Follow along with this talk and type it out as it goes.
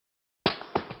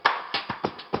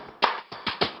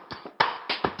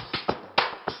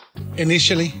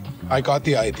Initially, I got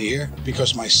the idea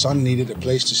because my son needed a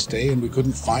place to stay and we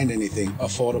couldn't find anything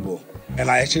affordable. And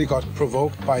I actually got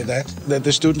provoked by that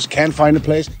the students can find a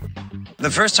place. The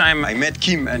first time I met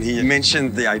Kim and he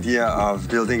mentioned the idea of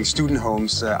building student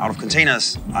homes out of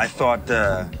containers, I thought,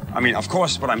 of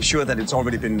course, but I'm sure that it's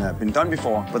already been done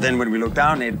before. But then when we looked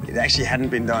down, it actually hadn't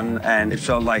been done, and it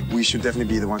felt like we should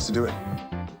definitely be the ones to do it.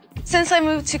 Since I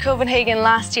moved to Copenhagen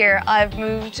last year, I've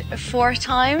moved 4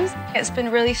 times. It's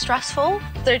been really stressful.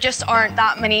 There just aren't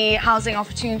that many housing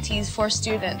opportunities for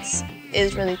students. It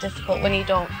is really difficult when you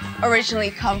don't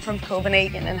originally come from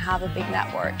Copenhagen and have a big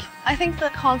network. I think the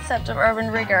concept of urban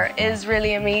rigger is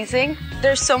really amazing.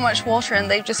 There's so much water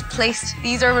and they've just placed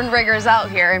these urban riggers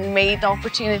out here and made the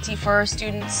opportunity for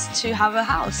students to have a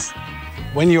house.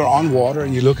 When you're on water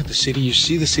and you look at the city, you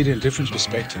see the city in a different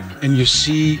perspective. And you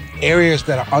see areas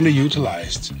that are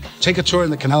underutilized. Take a tour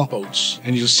in the canal boats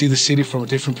and you'll see the city from a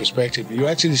different perspective. You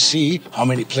actually see how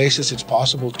many places it's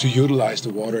possible to utilize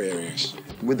the water areas.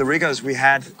 With the riggers, we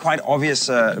had quite obvious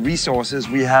resources.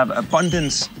 We have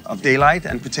abundance of daylight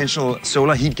and potential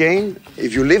solar heat gain.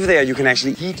 If you live there, you can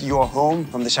actually heat your home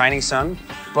from the shining sun.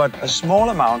 But a small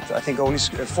amount, I think only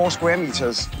 4 square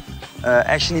meters,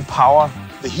 actually power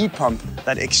the heat pump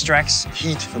that extracts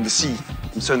heat from the sea.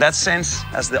 So in that sense,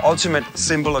 as the ultimate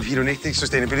symbol of hedonistic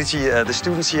sustainability, the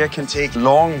students here can take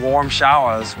long, warm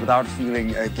showers without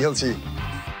feeling guilty.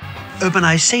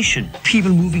 Urbanization, people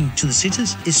moving to the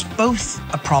cities, is both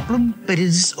a problem, but it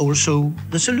is also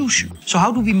the solution. So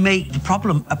how do we make the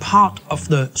problem a part of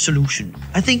the solution?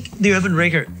 I think the urban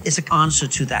rigger is an answer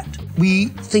to that. We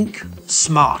think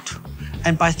smart.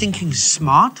 And by thinking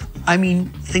smart, I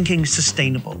mean thinking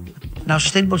sustainable. Now,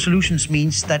 sustainable solutions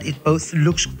means that it both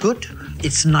looks good,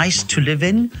 it's nice to live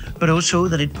in, but also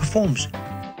that it performs.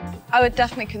 I would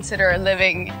definitely consider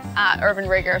living at Urban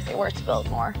Rigger if they were to build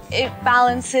more. It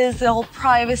balances the whole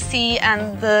privacy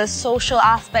and the social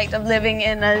aspect of living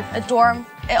in a dorm.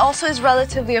 It also is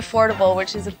relatively affordable,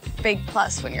 which is a big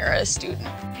plus when you're a student.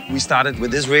 We started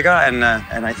with this rigger, and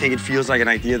I think it feels like an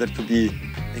idea that could be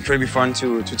incredibly fun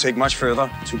to take much further,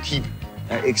 to keep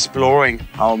exploring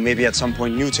how maybe at some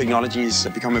point new technologies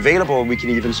become available. We can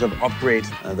even sort of upgrade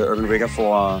the urban rigger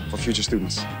for future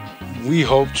students. We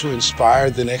hope to inspire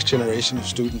the next generation of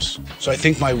students. So I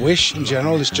think my wish in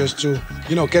general is just to,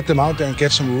 get them out there and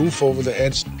get some roof over their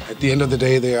heads. At the end of the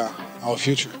day, they are our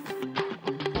future.